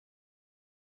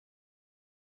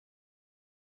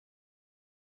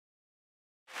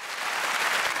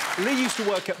Lee used to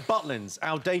work at Butlins,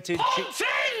 outdated...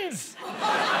 Tins!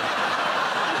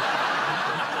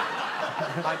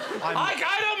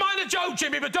 I don't mind a joke,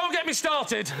 Jimmy, but don't get me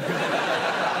started.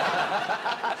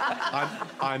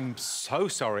 I'm so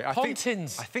sorry. I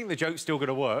think the joke's still going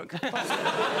to work. Might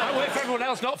work for everyone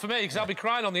else, not for me, because I'll be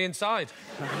crying on the inside.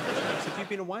 Have you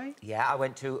been away? Yeah, I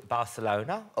went to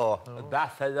Barcelona, or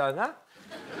Barcelona.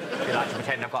 If you like to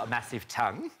pretend I've got a massive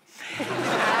tongue. Yeah,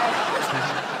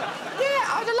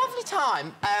 I had a lovely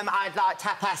time. I'd like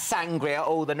tapas, sangria,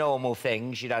 all the normal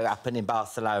things, you know, happen in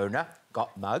Barcelona.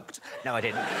 Got mugged. No, I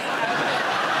didn't.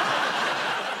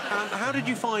 How did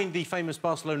you find the famous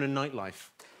Barcelona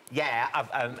nightlife? Yeah,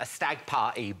 a stag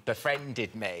party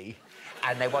befriended me,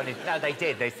 and they wanted... No, they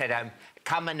did. They said,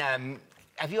 come and...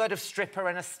 have you heard of stripper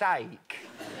and a steak?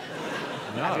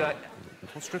 No.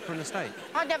 What's stripper and a steak?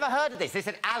 I'd never heard of this. They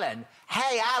said, Alan,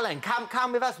 hey, Alan,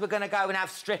 come with us. We're going to go and have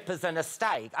strippers and a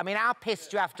steak. I mean, how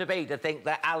pissed do you have to be to think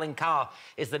that Alan Carr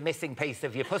is the missing piece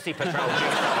of your Pussy Patrol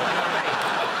jigsaw?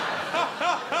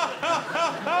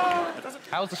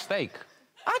 How's the steak?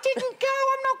 I didn't go.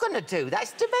 I'm not going to do that.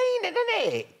 It's demeaning,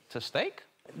 isn't it? It's a steak?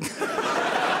 Can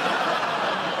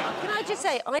I just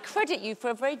say, I credit you for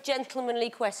a very gentlemanly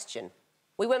question.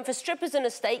 We went for strippers and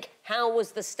a steak. How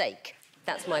was the steak?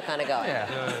 That's my kind of guy.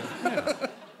 Yeah.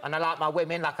 And I like my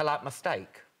women like I like my steak.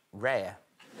 Rare.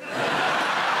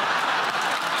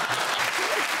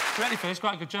 Ready for this?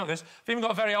 Quite a good joke, this. I've even got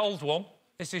a very old one.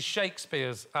 This is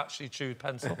Shakespeare's actually chewed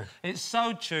pencil. It's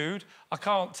so chewed, I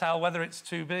can't tell whether it's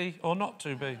to be or not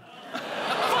to be.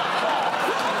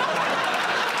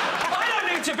 I don't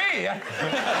need to be here. I'm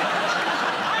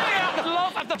here out with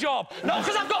love of the job, not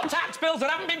because I've got tax bills that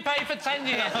haven't been paid for 10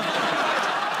 years. So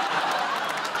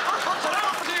don't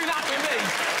have to do that with me.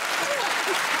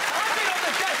 I've been on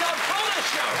the Desert Connor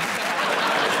show.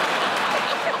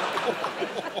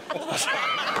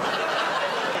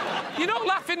 You're not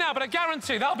laughing now, but I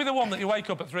guarantee that'll be the one that you wake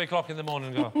up at 3 o'clock in the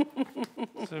morning and go,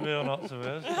 to be or not to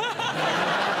be.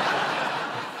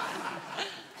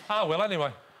 I will,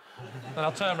 anyway. And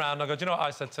I'll turn around and I'll go, do you know what I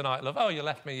said tonight, love? Oh, you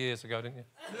left me years ago, didn't you?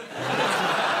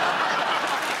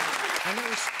 I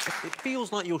noticed it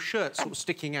feels like your shirt's sort of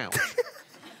sticking out.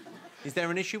 Is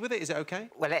there an issue with it? Is it OK?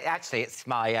 Well, actually, it's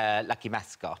my lucky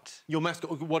mascot. Your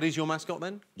mascot? What is your mascot,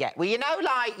 then? Yeah, well, you know,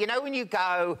 like, you know when you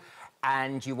go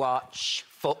and you watch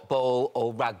football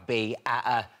or rugby at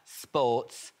a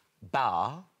sports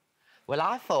bar? Well,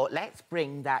 I thought, let's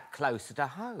bring that closer to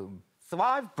home. So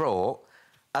I've brought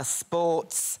a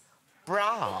sports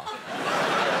bra.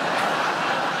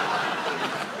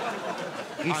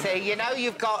 You see, you know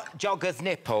you've got jogger's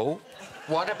nipple.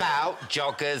 What about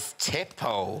jogger's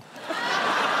tipple?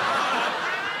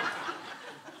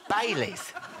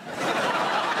 Baileys.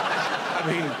 I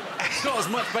mean, it's not as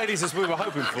much Baileys as we were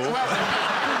hoping for.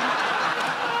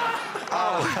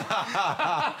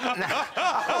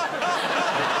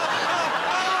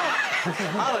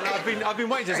 Alan, I've been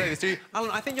waiting to say this to you. Alan,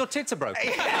 I think your tits are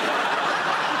broken.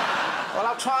 Well,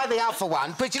 I'll try the other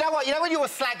one. But you know what? You know when you were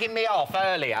slagging me off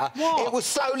earlier? What? It was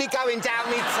slowly going down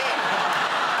my tip.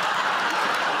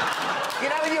 You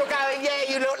know when you were going, yeah,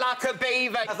 you look like a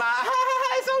beaver. I was like,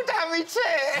 it's all down my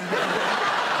tip.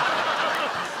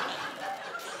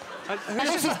 And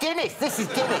this is Guinness. This is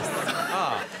Guinness.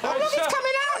 Oh, look, it's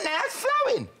coming out now. It's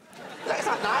flowing. Look, it's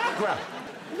like Niagara.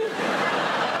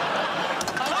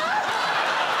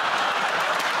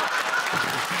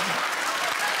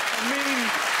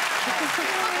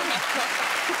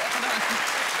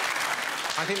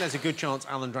 I think there's a good chance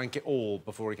Alan drank it all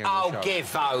before he came on the show. Oh,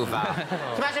 give over.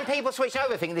 Imagine people switch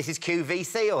over thinking this is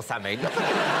QVC or something.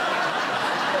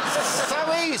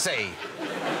 So easy.